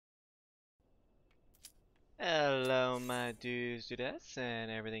Hello my dudes, dudettes, and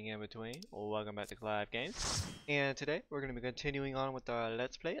everything in between. Welcome back to FFXIV Games. And today we're going to be continuing on with our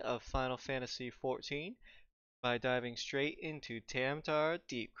Let's Play of Final Fantasy XIV by diving straight into Tamtar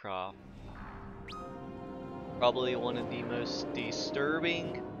Deepcroft. Probably one of the most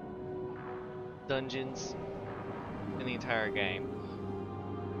disturbing dungeons in the entire game.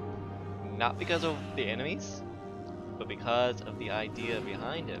 Not because of the enemies, but because of the idea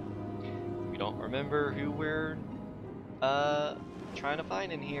behind it. If you don't remember who we're trying to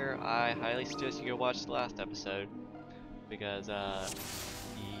find in here, I highly suggest you go watch the last episode because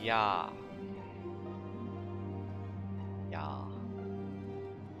yeah.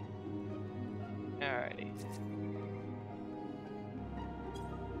 Alrighty.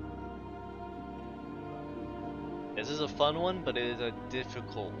 This is a fun one, but it is a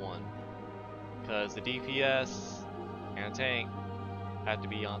difficult one because the DPS and tank have to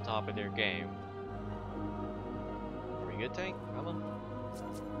be on top of their game. Are we good, tank? Come on.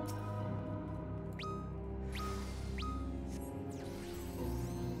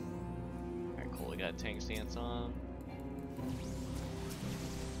 Alright, cool. We got tank stance on.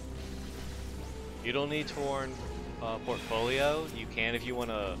 You don't need torn portfolio. You can if you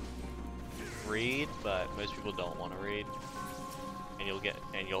want to read, but most people don't want to read,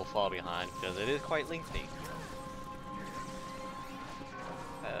 and you'll fall behind because it is quite lengthy.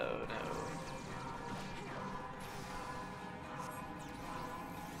 Oh no.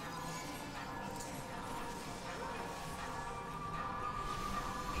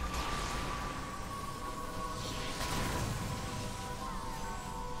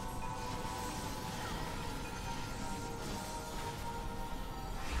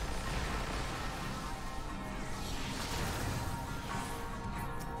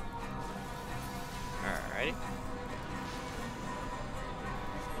 Alrighty.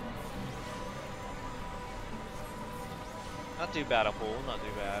 Not too bad a pull, not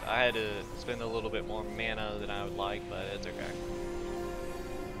too bad. I had to spend a little bit more mana than I would like, but it's okay.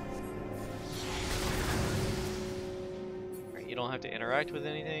 Alright, you don't have to interact with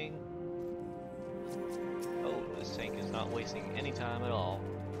anything. Oh, this tank is not wasting any time at all.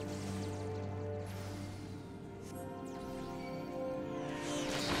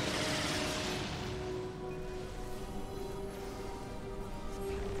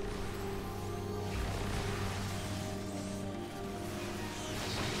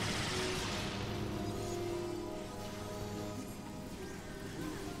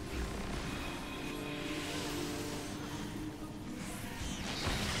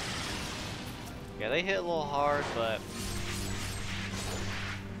 Yeah, they hit a little hard, but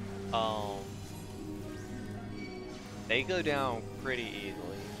they go down pretty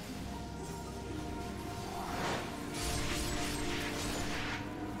easily.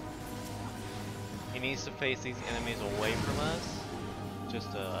 He needs to face these enemies away from us.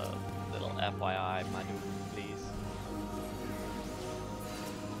 Just a little FYI, my dude, please.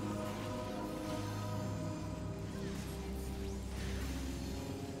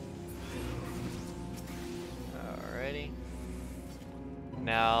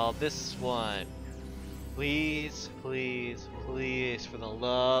 Now this one, please, please, please, for the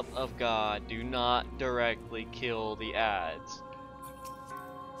love of God, do not directly kill the ads.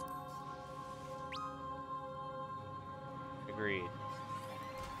 Agreed.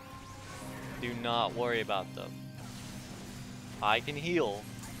 Do not worry about them. I can heal.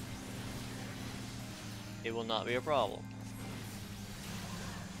 It will not be a problem.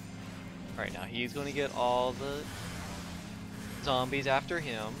 Alright, now he's going to get all the zombies after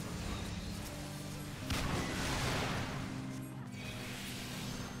him.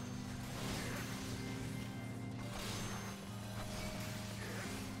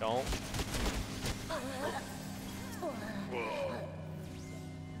 Don't.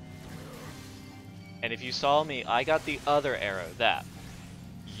 And if you saw me, I got the other arrow, that.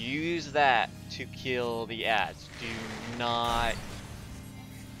 Use that to kill the ads. Do not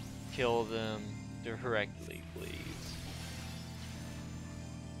kill them directly, please.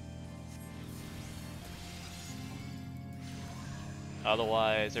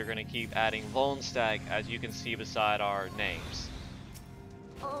 Otherwise, they're going to keep adding Vuln stack, as you can see beside our names.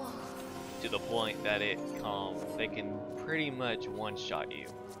 To the point that they can pretty much one-shot you.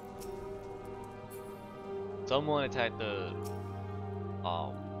 Someone attacked the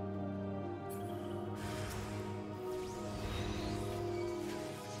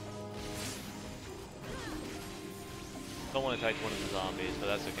someone attacked one of the zombies, but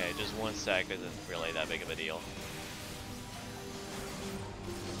that's okay. Just one stack isn't really that big of a deal.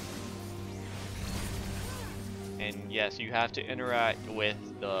 And yes, you have to interact with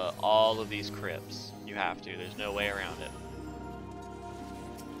all of these crypts. You have to. There's no way around it.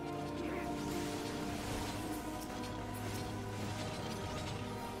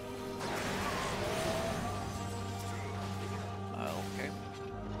 Okay.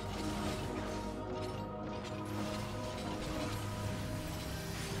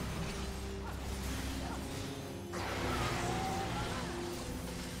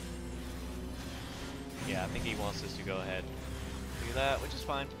 Yeah, I think he wants us to go ahead and do that, which is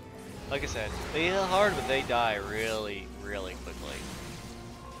fine. Like I said, they hit hard, but they die really, really quickly.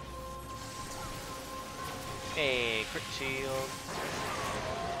 Hey, crit shield.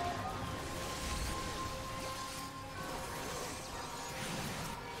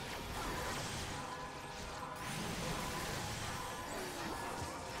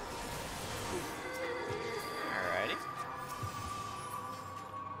 Alrighty.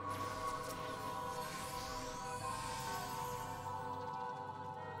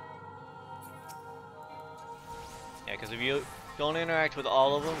 Yeah, because if you don't interact with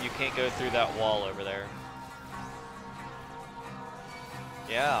all of them, you can't go through that wall over there.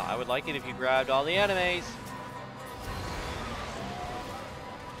 Yeah, I would like it if you grabbed all the enemies.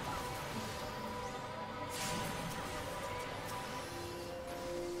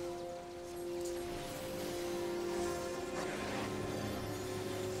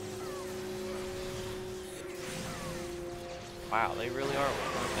 Wow, they really are,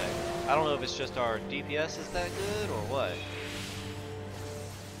 aren't they? I don't know if it's just our DPS is that good or what.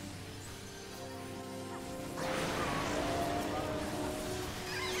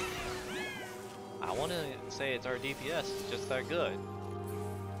 I want to say it's our DPS, it's just that good.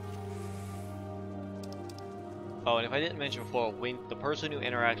 Oh, and if I didn't mention before, when the person who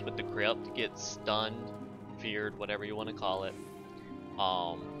interacts with the crypt gets stunned, feared, whatever you want to call it,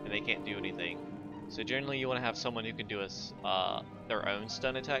 and they can't do anything. So generally you want to have someone who can do their own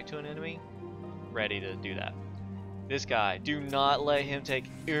stun attack to an enemy, ready to do that. This guy, do not let him take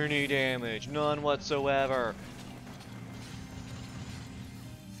any damage, none whatsoever.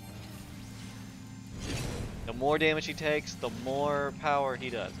 The more damage he takes, the more power he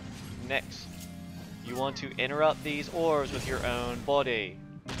does. Next, you want to interrupt these orbs with your own body.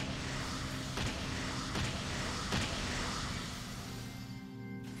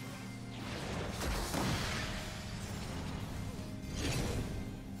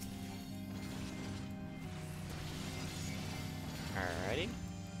 Alrighty.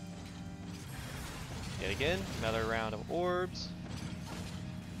 Yet again, another round of orbs.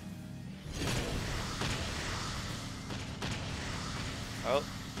 Oh,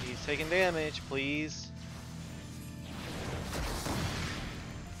 he's taking damage, please.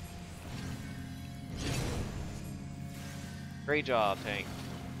 Great job, tank.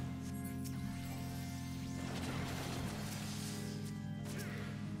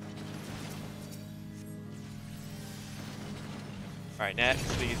 Alright,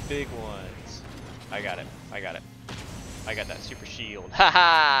 next, these big ones. I got it. I got it. I got that super shield.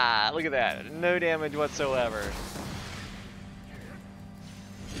 Haha! Look at that. No damage whatsoever.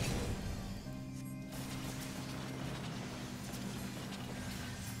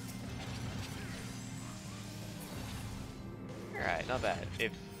 Alright, not bad.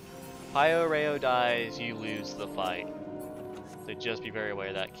 If Pio Rayo dies, you lose the fight. So just be very aware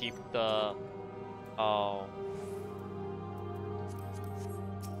of that. Keep the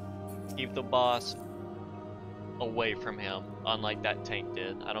keep the boss away from him, unlike that tank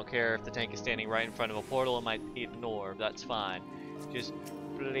did. I don't care if the tank is standing right in front of a portal and might eat an orb, that's fine. Just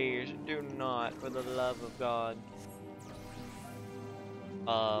please do not, for the love of God,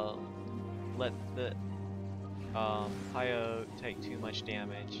 let the Pio take too much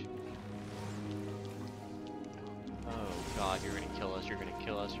damage. Oh God, you're gonna kill us, you're gonna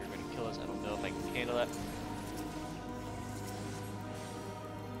kill us, you're gonna kill us. I don't know if I can handle that.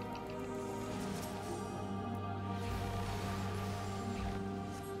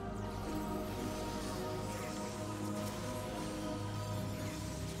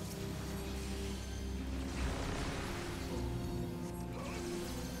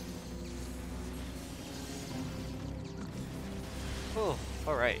 Oh,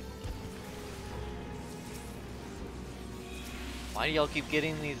 alright. Why do y'all keep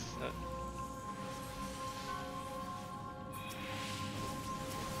getting these?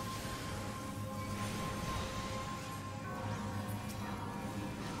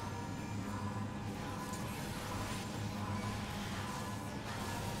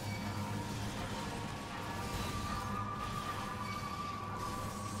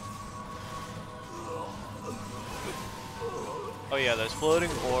 Oh yeah, those floating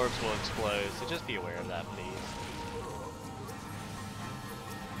orbs will explode, so just be aware of that, please.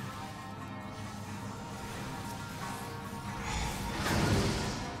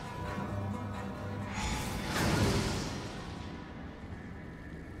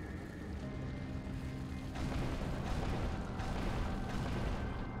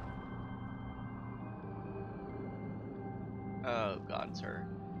 Oh god, it's her.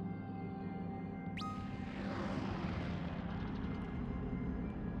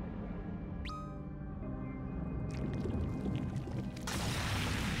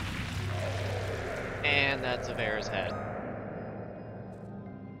 And that's a bear's head.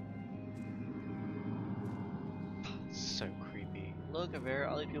 So creepy. Look, Avera,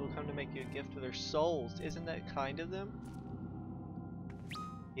 all these people come to make you a gift of their souls. Isn't that kind of them?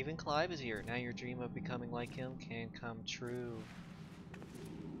 Even Clive is here. Now your dream of becoming like him can come true.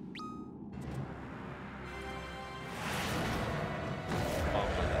 Oh,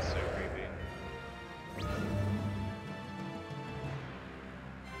 that's so creepy.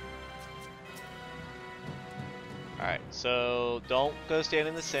 Alright, so don't go stand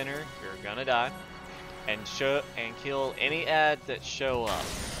in the center. You're gonna die. And kill any ads that show up.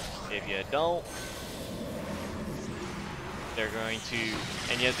 If you don't, they're going to,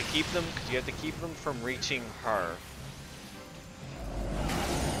 and you have to keep them, because you have to keep them from reaching her.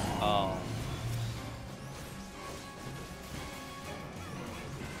 Oh.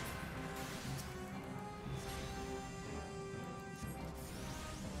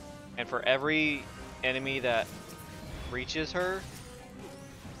 And for every enemy that reaches her,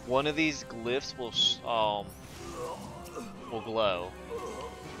 one of these glyphs will glow.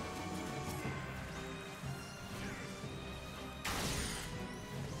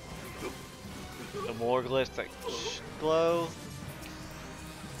 The more glyphs that glow,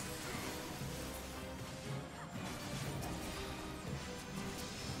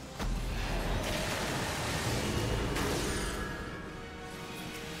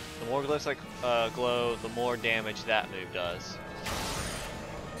 glow, the more damage that move does.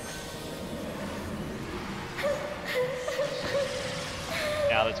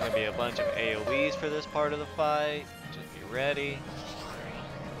 Now there's going to be a bunch of AoEs for this part of the fight. Just be ready.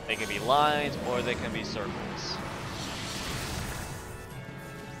 They can be lines or they can be circles.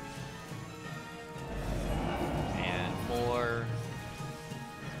 And more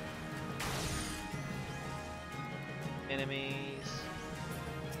enemies.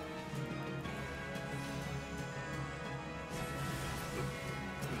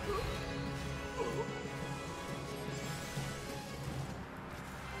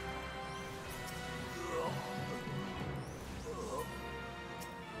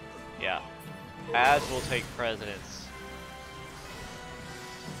 Yeah, ads will take precedence.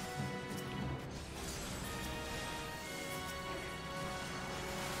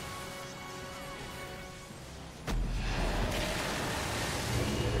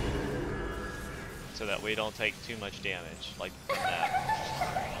 So that we don't take too much damage, like from that.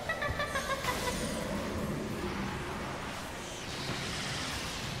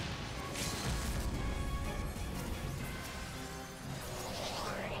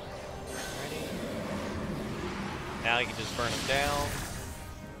 Now you can just burn them down.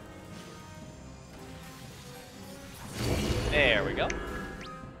 There we go.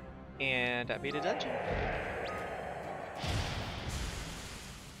 And that beat a dungeon.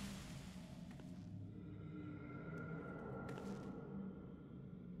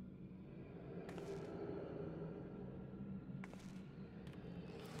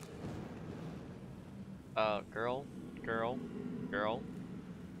 Girl.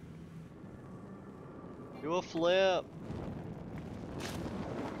 Do a flip.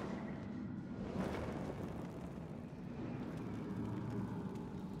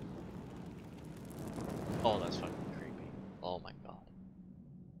 Oh, that's fucking creepy. Oh my god.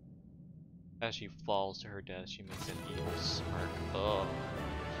 As she falls to her death, she makes an evil smirk. Ugh.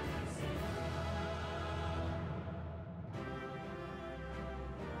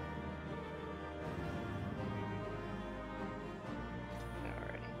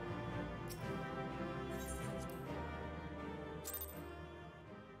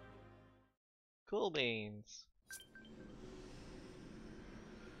 Cool beans.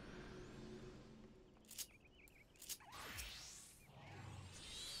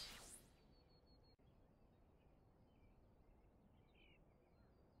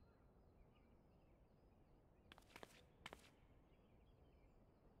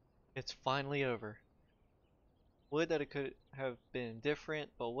 It's finally over. Would that it could have been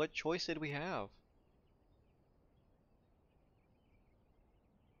different, but what choice did we have?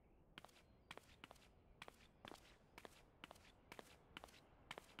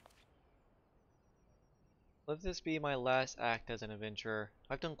 Let this be my last act as an adventurer.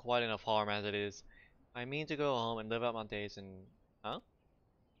 I've done quite enough harm as it is. I mean to go home and live out my days in... Huh?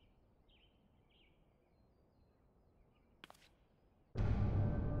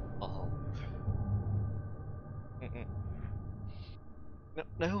 Oh. Mm-mm.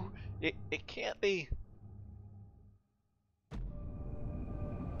 No, it can't be.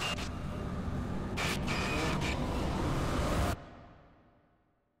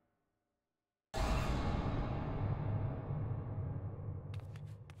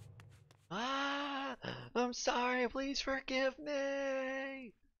 I'm sorry, please forgive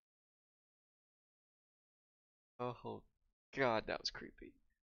me! Oh, God, that was creepy.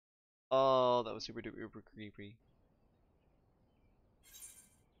 Oh, that was super duper creepy.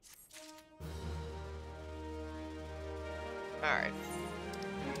 Alright.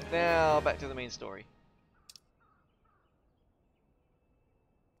 Now, back to the main story.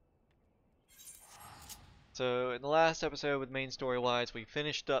 So, in the last episode with main story-wise, we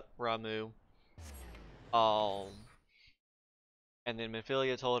finished up Ramu. And then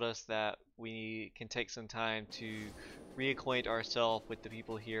Mephilia told us that we can take some time to reacquaint ourselves with the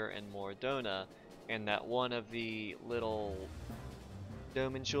people here in Moradona, and that one of the little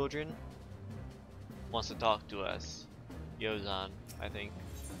Doman children wants to talk to us. Yozan, I think.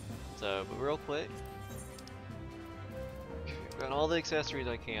 So, but real quick, I've got all the accessories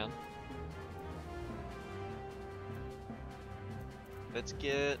I can. Let's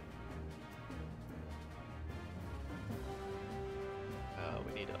get...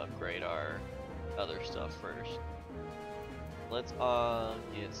 we need to upgrade our other stuff first. Let's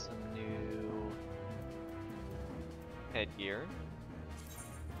get some new headgear.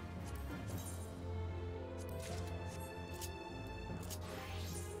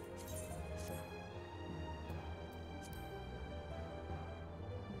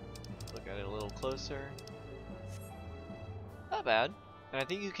 Look at it a little closer. Not bad. And I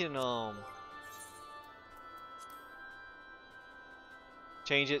think you can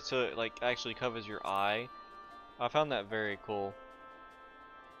change it so it like actually covers your eye. I found that very cool.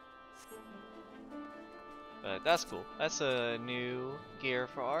 But that's cool. That's a new gear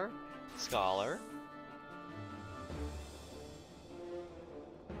for our scholar.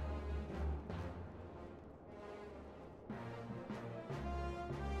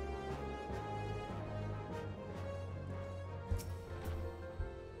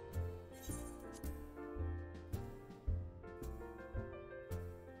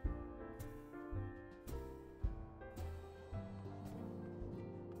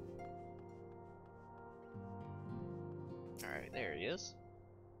 Alright, there he is.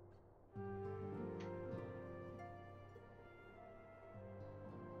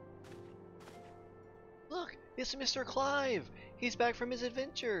 Look, it's Mr. Clive! He's back from his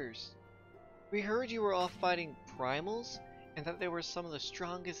adventures! We heard you were off fighting primals, and that they were some of the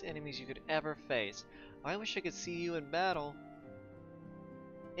strongest enemies you could ever face. I wish I could see you in battle.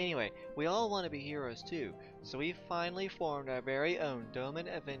 Anyway, we all want to be heroes too, so we finally formed our very own Doman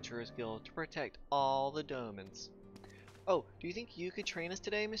Adventurers Guild to protect all the Domans. Oh, do you think you could train us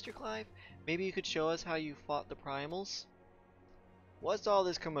today, Mr. Clive? Maybe you could show us how you fought the primals? What's all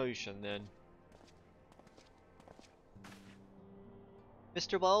this commotion then?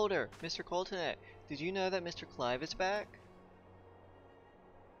 Mr. Boulder, Mr. Coltonet, did you know that Mr. Clive is back?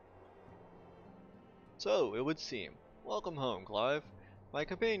 So, it would seem. Welcome home, Clive. My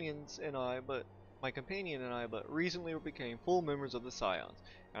companion and I but recently became full members of the Scions,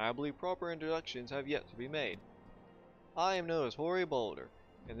 and I believe proper introductions have yet to be made. I am known as Hoary Boulder,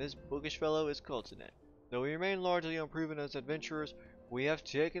 and this bookish fellow is Coltonet. Though we remain largely unproven as adventurers, we have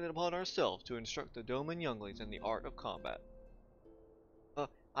taken it upon ourselves to instruct the Doman younglings in the art of combat.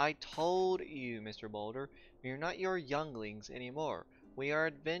 I told you, Mr. Boulder, we are not your younglings anymore. We are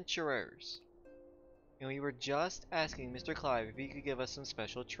adventurers. And we were just asking Mr. Clive if he could give us some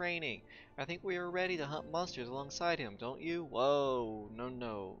special training. I think we are ready to hunt monsters alongside him, don't you? Whoa,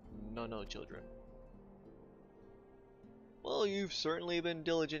 no, children. Well, you've certainly been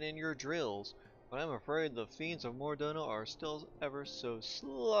diligent in your drills, but I'm afraid the fiends of Mordona are still ever so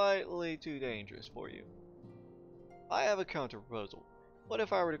slightly too dangerous for you. I have a counter-proposal. What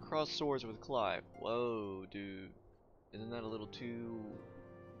if I were to cross swords with Clive? Whoa, dude. Isn't that a little too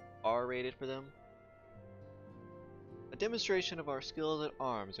R-rated for them? A demonstration of our skills at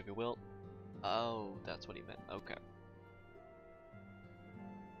arms, if you will. Oh, that's what he meant. Okay.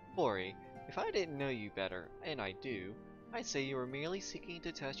 Ori, if I didn't know you better, and I do, I'd say you were merely seeking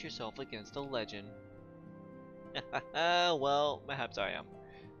to test yourself against a legend. Well, perhaps I am.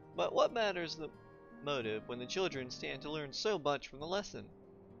 But what matters the motive when the children stand to learn so much from the lesson?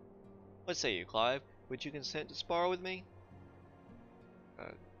 What say you, Clive? Would you consent to spar with me?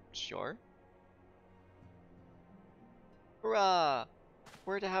 Sure. Hurrah!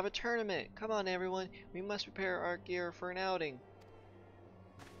 We're to have a tournament! Come on, everyone! We must prepare our gear for an outing!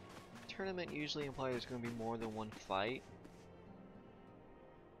 Tournament usually implies there's going to be more than one fight.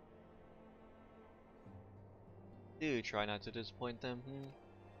 Do try not to disappoint them,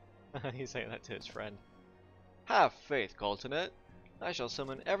 He's saying that to his friend. Have faith, Coltonet. I shall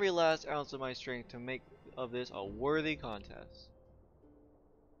summon every last ounce of my strength to make of this a worthy contest.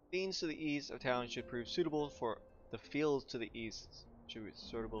 Fields to the east of town should prove suitable for the fields to the east should be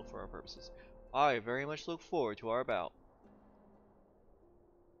suitable for our purposes. I very much look forward to our bout.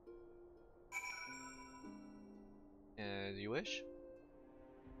 As you wish.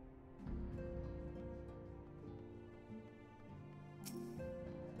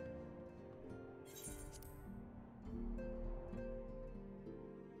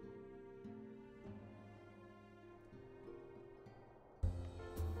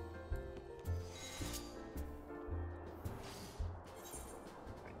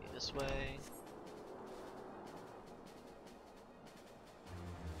 This way.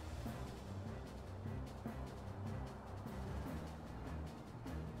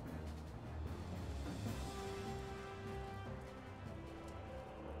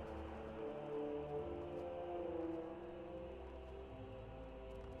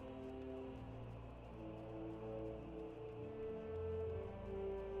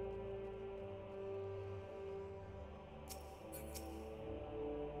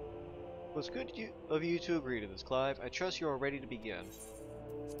 It was good of you to agree to this, Clive. I trust you are ready to begin.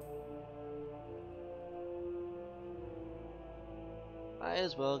 Might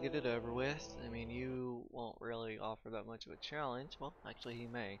as well get it over with. I mean, you won't really offer that much of a challenge. Well, actually he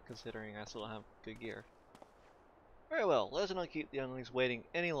may, considering I still don't have good gear. Very well, let's not keep the younglings waiting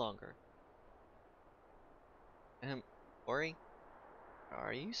any longer. Ori?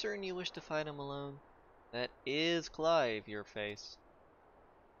 Are you certain you wish to fight him alone? That is Clive, your face.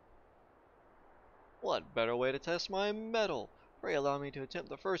 What better way to test my mettle? Pray allow me to attempt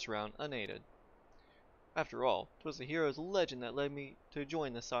the first round unaided. After all, 'twas the hero's legend that led me to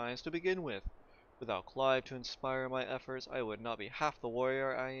join the science to begin with. Without Clive to inspire my efforts, I would not be half the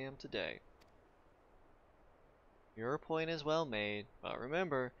warrior I am today. Your point is well made, but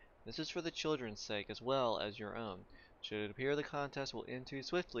remember, this is for the children's sake as well as your own. Should it appear the contest will end too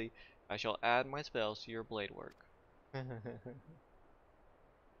swiftly, I shall add my spells to your blade work.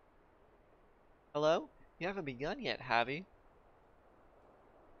 Hello? You haven't begun yet, have you?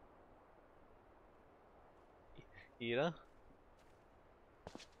 Ida?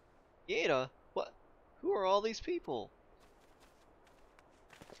 Ida? What? Who are all these people?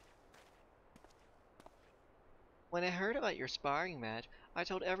 When I heard about your sparring match, I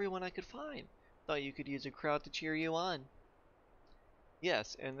told everyone I could find. Thought you could use a crowd to cheer you on.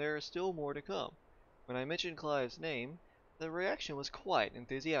 Yes, and there is still more to come. When I mentioned Clive's name, the reaction was quite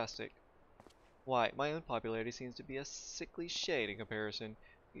enthusiastic. Why, my own popularity seems to be a sickly shade in comparison.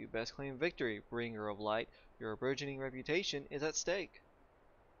 You best claim victory, bringer of light. Your burgeoning reputation is at stake.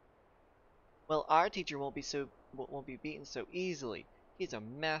 Well, our teacher won't be beaten so easily. He's a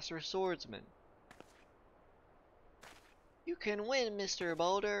master swordsman. You can win, Mr.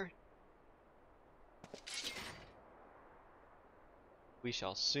 Boulder. We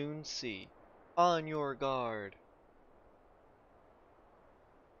shall soon see. On your guard.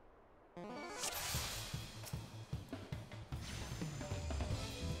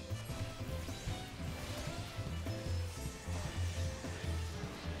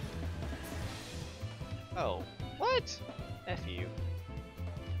 Oh, what? F you.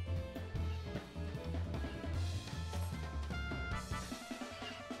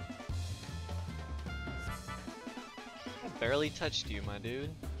 I barely touched you, my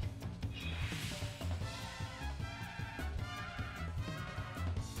dude.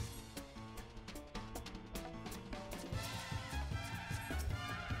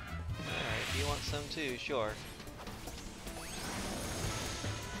 Alright, if you want some too, sure.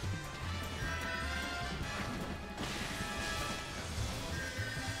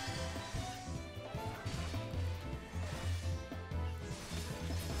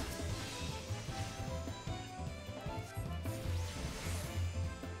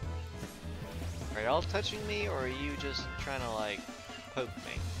 Are y'all touching me, or are you just trying to, like, poke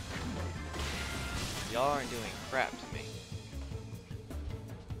me? Y'all aren't doing crap to me.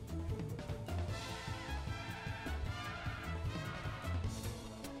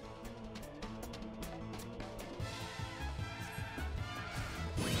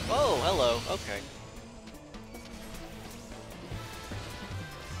 Oh, hello, okay.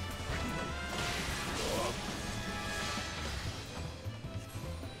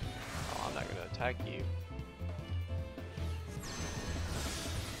 Oh, I'm not gonna attack you.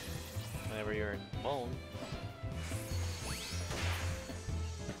 Whenever you're in phone.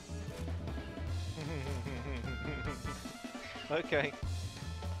 Okay.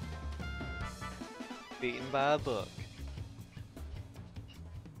 Beaten by a book.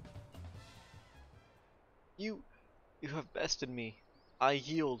 You have bested me. I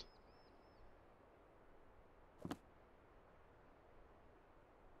yield.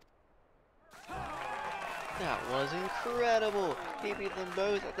 That was incredible! He beat them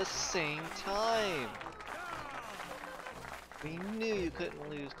both at the same time! We knew you couldn't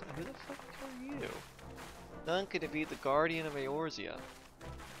lose. Who the fuck are you? None could defeat the Guardian of Eorzea.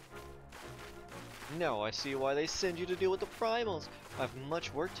 Now I see why they send you to deal with the primals. I have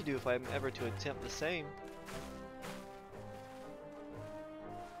much work to do if I am ever to attempt the same.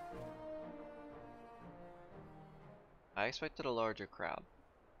 I expected a larger crowd.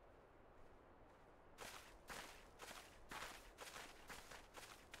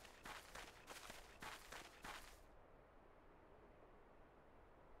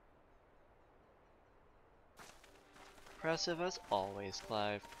 Impressive as always,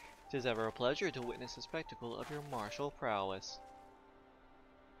 Clive. 'Tis ever a pleasure to witness the spectacle of your martial prowess.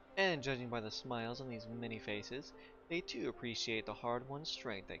 And judging by the smiles on these many faces, they too appreciate the hard-won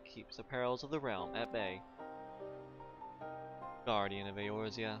strength that keeps the perils of the realm at bay. Guardian of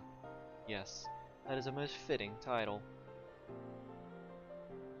Eorzea. Yes, that is a most fitting title.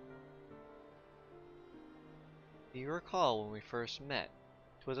 Do you recall when we first met?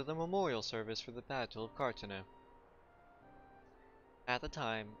 'Twas at the memorial service for the Battle of Cartano. At the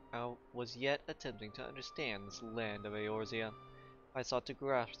time, I was yet attempting to understand this land of Eorzea. I sought to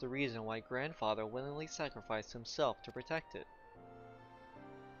grasp the reason why grandfather willingly sacrificed himself to protect it.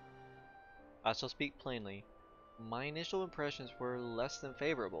 I shall speak plainly. My initial impressions were less than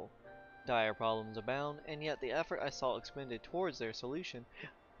favorable. Dire problems abound, and yet the effort I saw expended towards their solution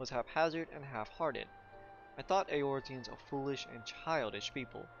was haphazard and half-hearted. I thought Eorzeans a foolish and childish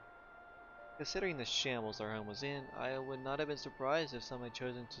people. Considering the shambles their home was in, I would not have been surprised if some had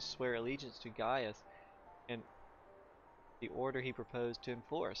chosen to swear allegiance to Gaius and the order he proposed to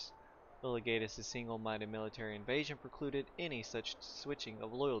enforce. The legatus' single-minded military invasion precluded any such switching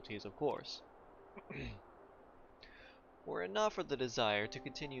of loyalties, of course. Were it not for the desire to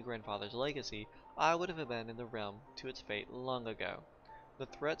continue grandfather's legacy, I would have abandoned the realm to its fate long ago. The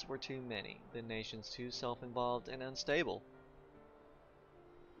threats were too many, the nations too self-involved and unstable.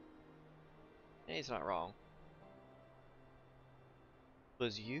 And he's not wrong. It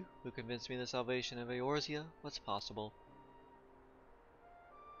was you who convinced me the salvation of Eorzea was possible.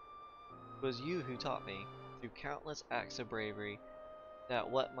 It was you who taught me, through countless acts of bravery, that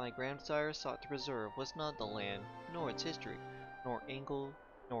what my grandsires sought to preserve was not the land, nor its history, nor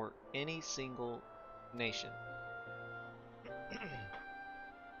any single nation.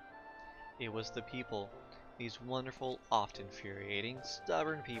 It was the people, these wonderful, often infuriating,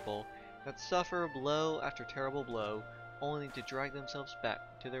 stubborn people that suffer blow after terrible blow, only to drag themselves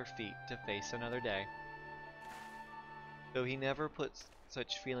back to their feet to face another day. Though he never put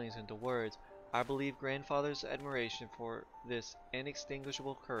such feelings into words, I believe grandfather's admiration for this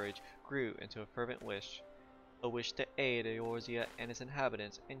inextinguishable courage grew into a fervent wish. A wish to aid Eorzea and its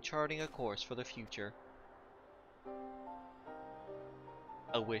inhabitants in charting a course for the future.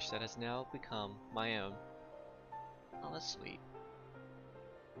 A wish that has now become my own. Oh, that's sweet.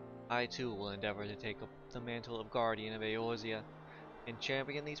 I too will endeavor to take up the mantle of Guardian of Eorzea and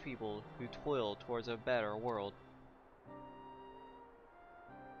champion these people who toil towards a better world.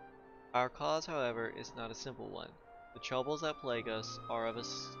 Our cause, however, is not a simple one. The troubles that plague us are of a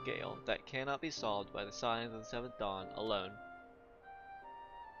scale that cannot be solved by the signs of the seventh dawn alone.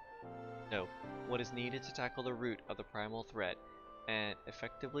 No, what is needed to tackle the root of the primal threat and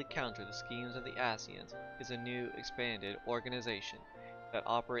effectively counter the schemes of the Ascians is a new, expanded organization that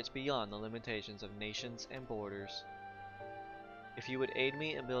operates beyond the limitations of nations and borders. If you would aid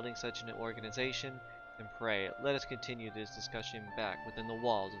me in building such an organization, then pray, let us continue this discussion back within the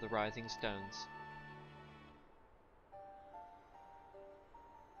walls of the Rising Stones.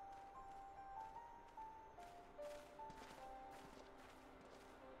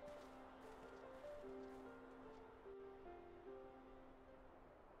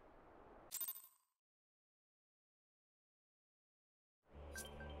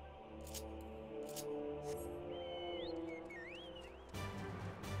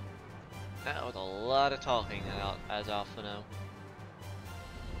 That was a lot of talking as Alphino.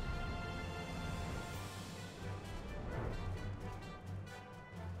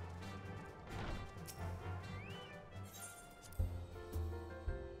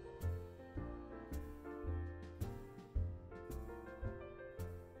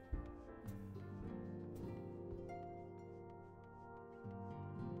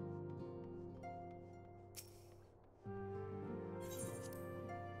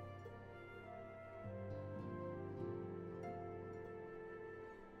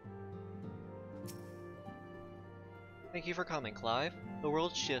 Thank you for coming, Clive. The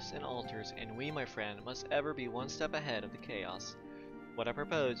world shifts and alters, and we, my friend, must ever be one step ahead of the chaos. What I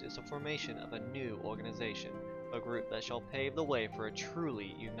propose is the formation of a new organization, a group that shall pave the way for a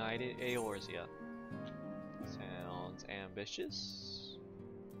truly united Eorzea. Sounds ambitious.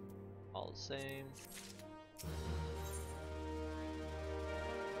 All the same.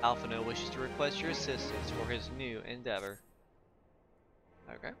 Alphino wishes to request your assistance for his new endeavor.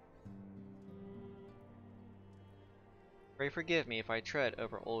 Okay. Pray forgive me if I tread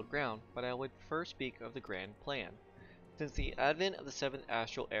over old ground, but I would first speak of the grand plan. Since the advent of the 7th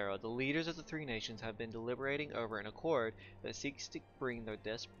Astral Era, the leaders of the three nations have been deliberating over an accord that seeks to bring the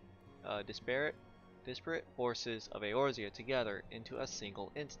disparate forces of Eorzea together into a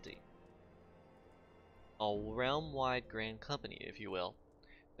single entity. A realm-wide grand company, if you will.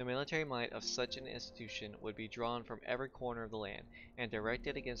 The military might of such an institution would be drawn from every corner of the land, and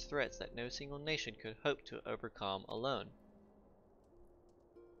directed against threats that no single nation could hope to overcome alone.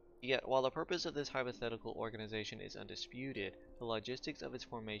 Yet, while the purpose of this hypothetical organization is undisputed, the logistics of its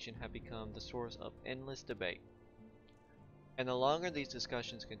formation have become the source of endless debate. And the longer these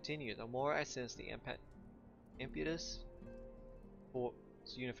discussions continue, the more I sense the impetus for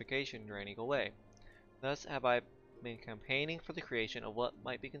unification draining away. Thus have I been campaigning for the creation of what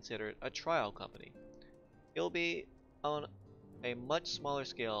might be considered a trial company. It will be on a much smaller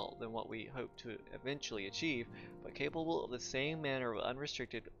scale than what we hope to eventually achieve, but capable of the same manner of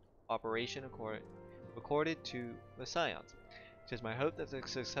unrestricted operation accorded to the Scions. It is my hope that the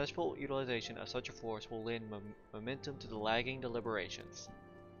successful utilization of such a force will lend momentum to the lagging deliberations.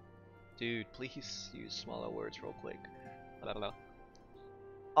 Dude, please use smaller words real quick. Blah, blah, blah.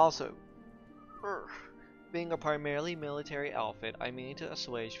 Also, being a primarily military outfit, I mean to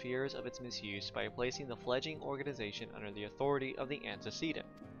assuage fears of its misuse by placing the fledgling organization under the authority of the antecedent.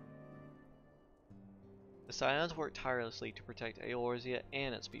 The Scions work tirelessly to protect Eorzea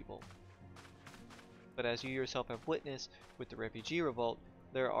and its people. But as you yourself have witnessed with the refugee revolt,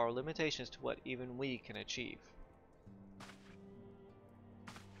 there are limitations to what even we can achieve.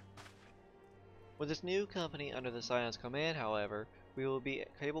 With this new company under the Scion's command, however, we will be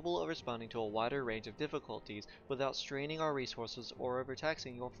capable of responding to a wider range of difficulties without straining our resources or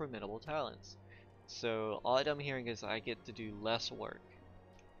overtaxing your formidable talents. So all I'm hearing is I get to do less work.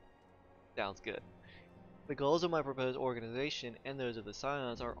 Sounds good. The goals of my proposed organization and those of the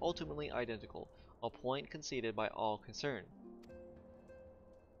Scions are ultimately identical, a point conceded by all concerned.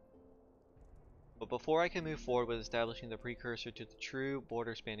 But before I can move forward with establishing the precursor to the true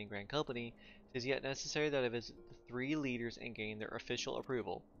border-spanning Grand Company, it is yet necessary that I visit the three leaders and gain their official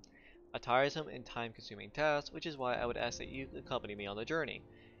approval. A tiresome and time-consuming task, which is why I would ask that you accompany me on the journey,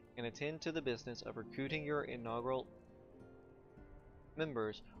 and attend to the business of recruiting your inaugural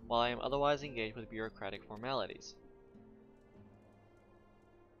members while I am otherwise engaged with bureaucratic formalities.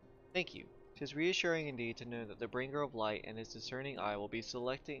 Thank you. 'Tis reassuring indeed to know that the Bringer of Light and his discerning eye will be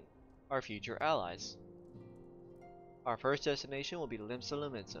selecting our future allies. Our first destination will be Limsa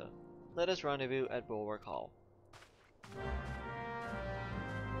Lominsa. Let us rendezvous at Bulwark Hall.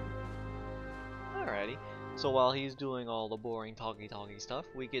 Alrighty, so while he's doing all the boring talky stuff,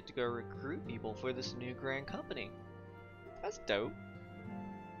 we get to go recruit people for this new grand company. That's dope.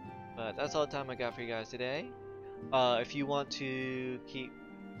 But that's all the time I got for you guys today. If you want to keep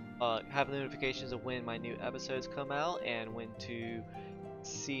have notifications of when my new episodes come out and when to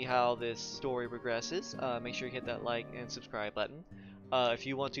see how this story progresses, make sure you hit that like and subscribe button. If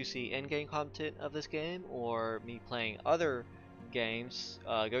you want to see in-game content of this game or me playing other games,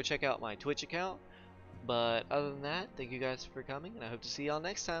 go check out my Twitch account. But other than that, thank you guys for coming, and I hope to see y'all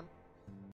next time.